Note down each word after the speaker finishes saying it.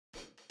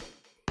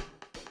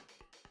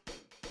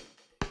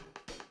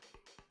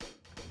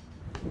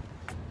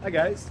Hi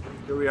guys,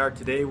 here we are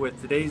today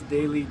with today's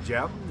Daily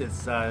Gem.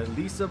 It's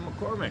Lisa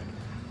McCormack.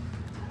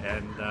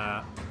 And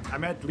I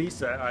met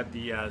Lisa at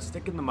the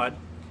Stick in the Mud.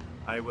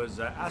 I was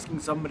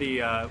asking somebody,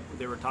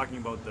 they were talking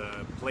about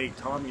the play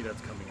Tommy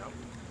that's coming up.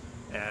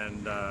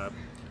 And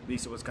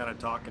Lisa was kind of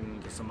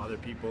talking to some other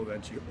people,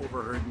 then she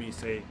overheard me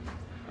say,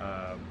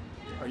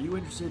 are you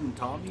interested in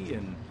Tommy?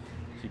 And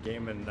she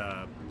came and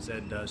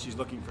said she's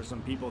looking for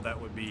some people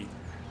that would be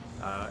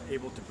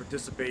able to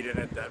participate in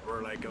it that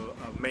were like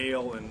a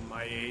male and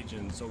my age,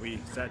 and so we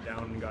sat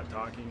down and got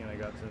talking, and I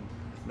got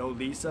to know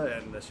Lisa,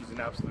 and she's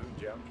an absolute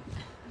gem.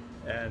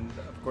 And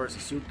of course, a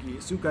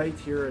Sukaite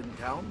here in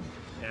town,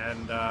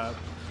 and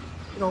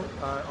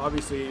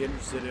obviously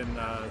interested in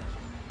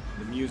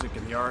the music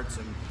and the arts.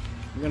 And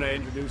I'm going to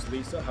introduce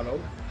Lisa.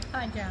 Hello.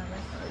 Hi, Jonathan.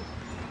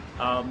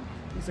 Hi.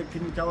 Lisa,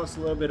 can you tell us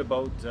a little bit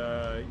about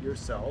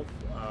yourself,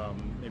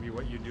 maybe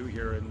what you do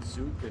here in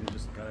Souk and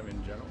just kind of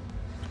in general?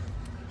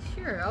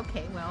 Sure.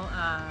 Okay. Well,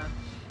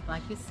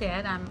 like you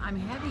said, I'm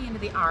heavy into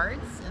the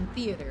arts and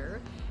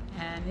theater,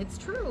 and it's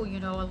true. You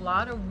know, a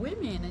lot of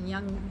women and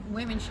young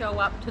women show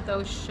up to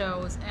those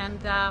shows, and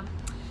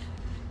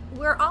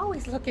we're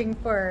always looking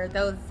for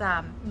those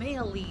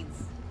male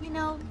leads. You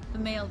know, the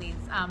male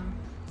leads.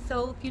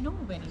 So if you know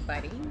of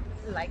anybody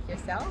like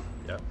yourself,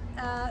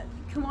 yeah,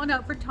 come on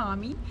out for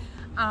Tommy.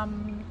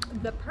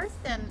 The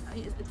person,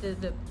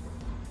 the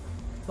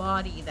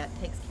body that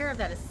takes care of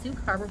that is Souk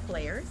Harbor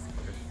Players.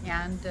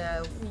 And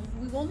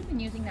we've only been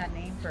using that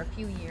name for a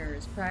few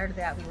years. Prior to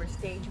that, we were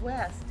Stage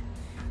West.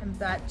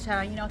 But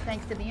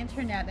thanks to the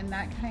internet and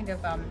that kind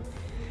of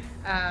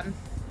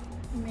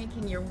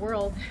making your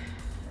world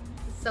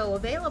so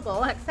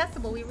available,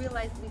 accessible, we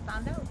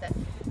found out that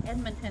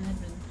Edmonton has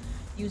been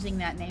using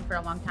that name for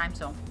a long time.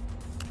 So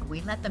we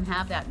let them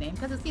have that name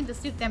because it seemed to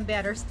suit them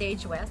better.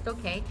 Stage West,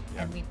 okay,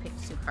 yeah. And we picked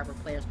Souk Harbor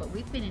Players, but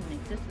we've been in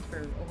existence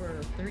for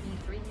over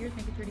 33 years,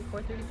 maybe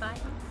 34,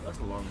 35. That's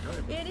a long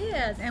time. It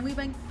is, and we've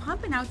been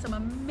pumping out some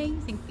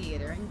amazing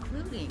theater,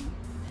 including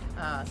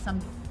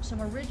some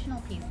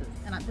original pieces.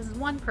 And this is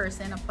one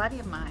person, a buddy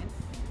of mine,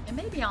 and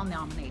maybe I'll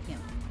nominate him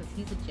because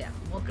he's a gem.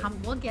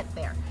 We'll get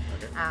there.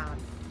 Okay.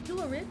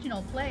 2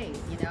 original plays,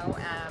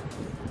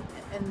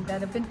 and that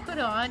have been put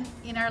on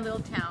in our little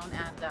town,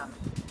 and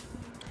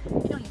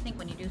you think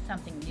when you do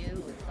something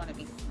new, it's going to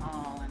be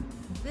small, and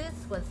this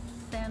was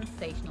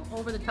sensational,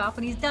 over the top,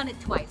 and he's done it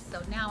twice,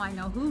 so now I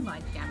know who my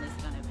gem is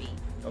going to be.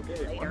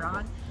 Okay, later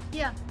on.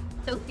 Yeah,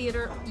 so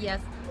theater, yes.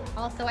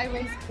 Also, I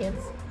raise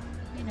kids.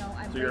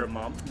 So you're a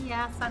mom?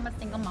 Yes, I'm a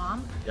single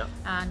mom. Yeah.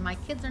 And my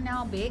kids are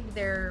now big.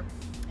 They're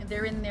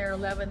in their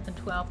 11th and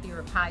 12th year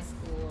of high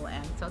school,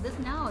 and so this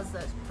now has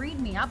freed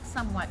me up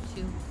somewhat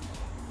to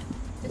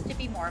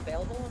be more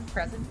available and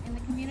present in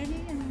the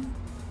community. And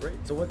great.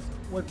 So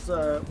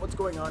what's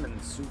going on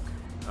in Souk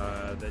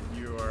that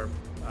you are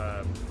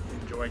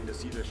enjoying to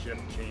see the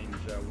shift change?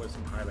 What are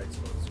some highlights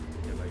about Souk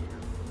that you like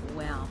here?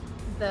 Well,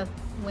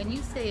 when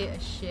you say a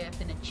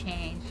shift and a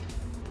change,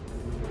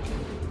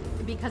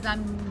 because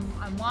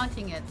I'm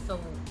wanting it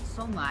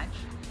so much,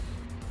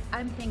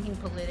 I'm thinking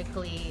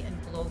politically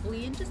and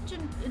globally, and just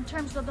in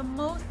terms of the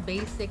most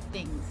basic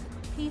things: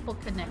 people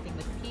connecting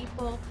with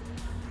people,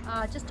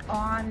 just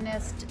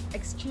honest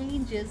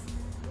exchanges.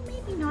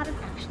 Maybe not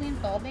actually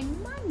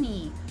involving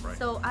money. Right.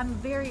 So I'm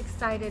very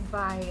excited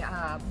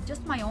by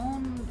just my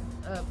own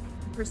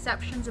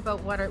perceptions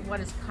about what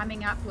is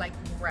coming up, like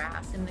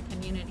grass in the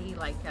community,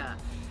 like the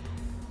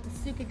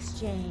Souk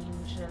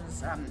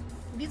exchanges.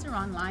 These are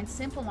online,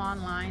 simple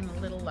online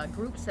little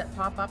groups that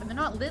pop up, and they're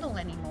not little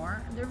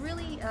anymore. They're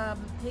really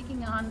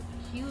taking on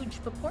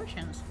huge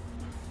proportions,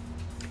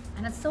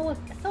 and it's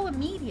so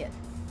immediate.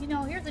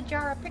 Here's a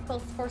jar of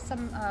pickles for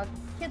some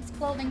kids'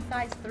 clothing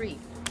size 3.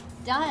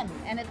 Done,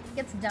 and it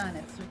gets done.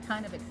 It's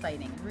kind of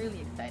exciting,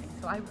 really exciting.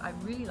 So I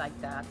really like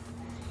that.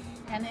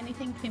 And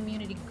anything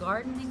community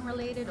gardening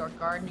related or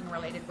gardening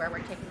related, where we're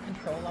taking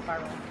control of our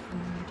own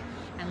food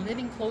and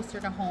living closer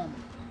to home.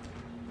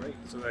 Great.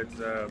 So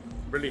that's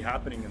really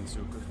happening in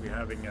Souk, because we're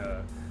having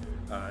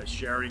a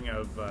sharing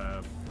of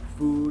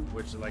food,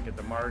 which is like at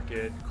the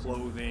market,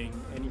 clothing,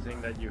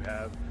 anything that you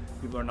have.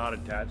 People are not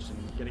attached,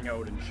 and getting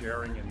out and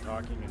sharing and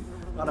talking and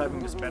not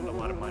having to spend a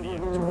lot of money,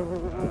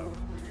 and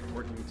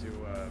working to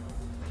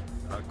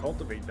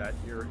cultivate that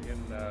here in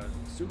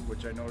Souk,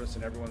 which I notice,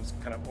 and everyone's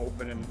kind of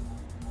open and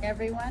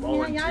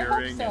volunteering. Yeah, I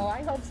hope so.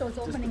 I hope so. It's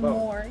opening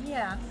more.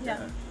 Yeah.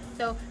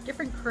 So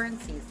different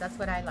currencies. That's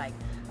what I like.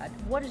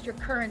 What is your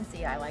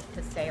currency? I like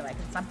to say. Like,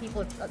 in some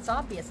people, it's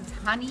obvious. It's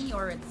honey,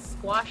 or it's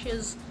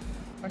squashes,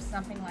 or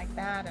something like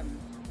that. And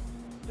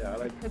yeah,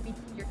 it could be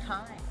your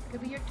time. It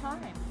could be your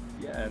time.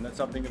 Yeah, and that's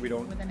something that we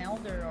don't. With an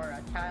elder or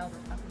a child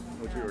or something like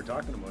which that. We were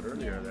talking about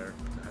earlier there.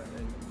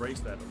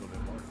 Embrace that a little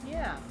bit more.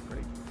 Yeah.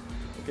 Great.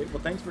 Okay,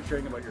 well, thanks for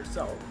sharing about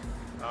yourself.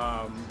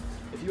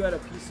 If you had a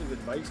piece of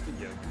advice to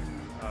give,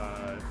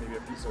 maybe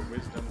a piece of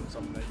wisdom,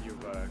 something that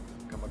you've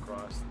come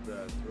across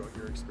throughout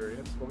your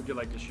experience, what would you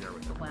like to share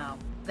with them? Wow,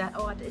 that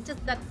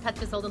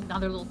touches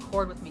another little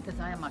chord with me, because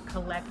I am a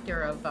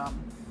collector of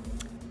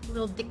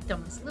little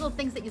dictums, little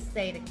things that you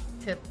say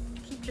to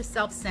keep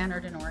yourself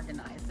centered and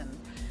organized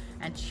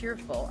and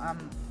cheerful.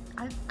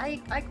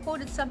 I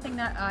quoted something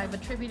that I've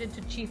attributed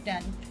to Chief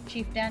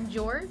Dan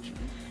George,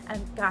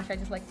 and gosh, I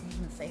just like to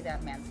even say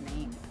that man's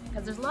name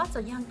because there's lots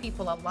of young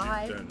people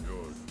alive. Chief Dan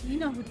George. You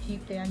know who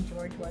Chief Dan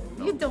George was?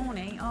 No. You don't,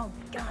 eh? Oh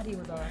God, he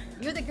was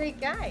he was a great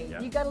guy.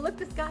 Yeah. You got to look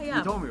this guy up.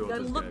 You told me You about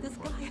gotta this look guy this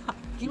before. guy up.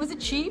 He was a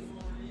chief.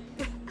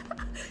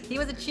 He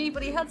was a chief,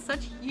 but he had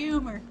such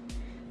humor,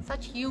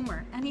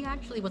 and he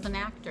actually was an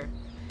actor.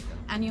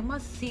 And you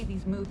must see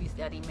these movies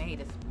that he made.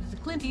 There's a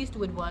Clint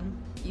Eastwood one.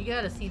 You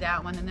got to see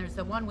that one. And there's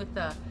the one with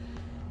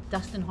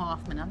Dustin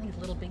Hoffman. I think it's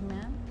Little Big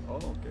Man. Oh,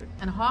 okay.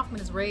 And Hoffman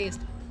is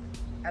raised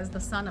as the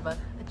son of an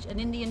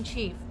Indian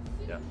chief.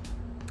 Yeah.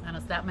 And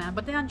it's that man.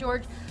 But Dan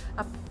George,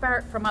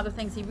 apart from other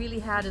things, he really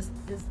had his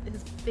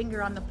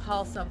finger on the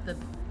pulse of the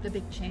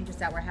big changes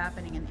that were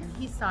happening. And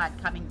he saw it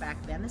coming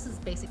back then. This is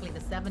basically the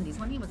 70s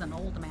when he was an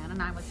old man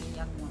and I was a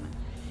young woman.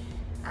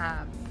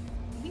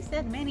 He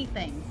said many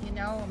things, you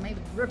know, maybe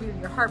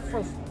your heart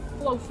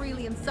flow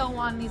freely and so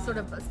on, these sort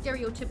of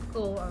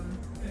stereotypical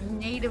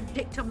native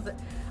dictums that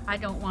I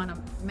don't want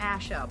to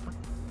mash up.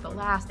 The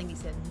last thing he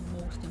said,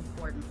 most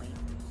importantly,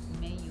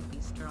 may you be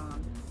strong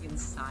in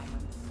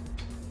silence.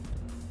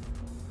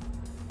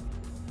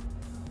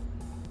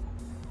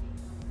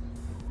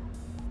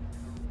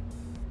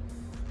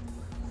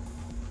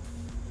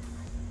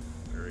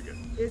 Very good.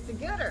 It's a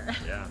gooder.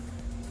 Yeah.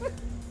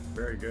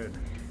 Very good.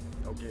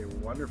 Okay,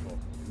 wonderful.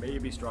 May you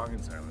be strong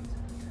in silence.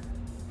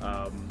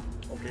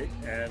 Okay,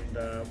 and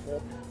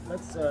well,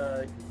 let's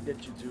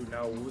get you to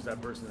now. Who's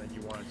that person that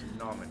you wanted to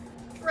nominate?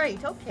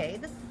 Right. Okay.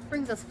 This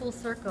brings us full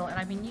circle, and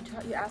I mean, you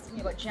asked me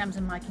about gems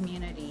in my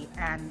community,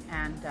 and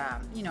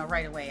you know,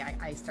 right away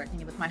I start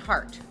thinking with my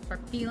heart,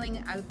 start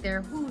feeling out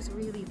there who's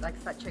really like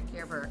such a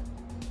giver,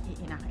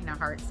 in a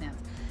heart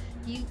sense.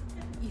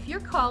 If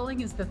your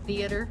calling is the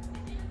theater,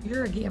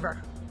 you're a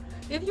giver.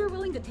 If you're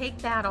willing to take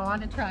that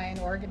on and try and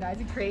organize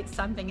and create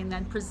something and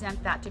then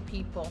present that to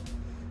people,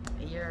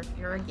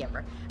 you're a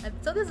giver. And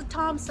so this is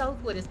Tom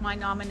Southwood is my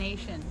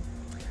nomination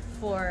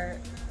for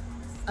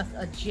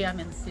a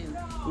gem in soup.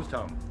 Who's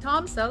Tom?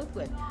 Tom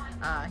Southwood.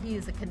 He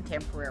is a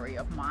contemporary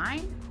of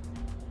mine.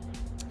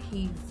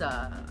 He's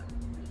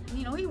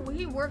you know,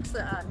 he works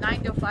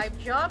 9 to 5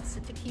 jobs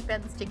to keep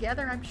ends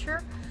together, I'm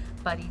sure,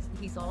 but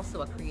he's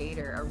also a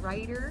creator, a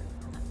writer,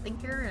 a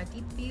thinker, a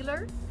deep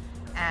feeler,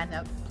 and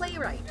a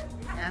playwright,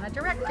 and a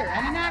director,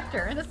 and an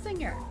actor, and a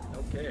singer,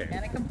 Okay.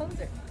 and a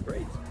composer.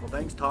 Great. Well,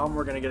 thanks, Tom.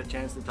 We're going to get a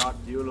chance to talk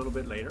to you a little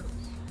bit later.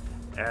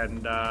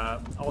 And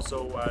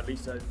also,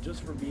 Lisa,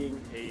 just for being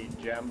a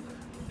gem,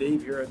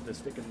 Dave here at the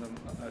Stick in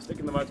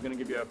the Mud is going to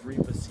give you a free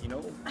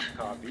Pacino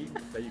copy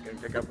that you can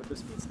pick up with the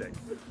speed stick.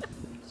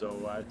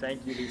 So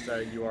thank you,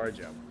 Lisa. You are a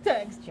gem.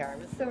 Thanks,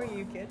 Jarvis. So are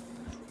you, kid.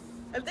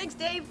 And thanks,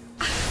 Dave.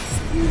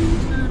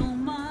 Eternal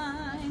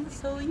mind,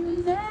 so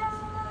you never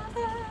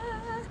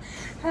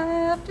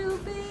have to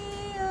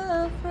be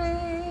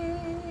afraid.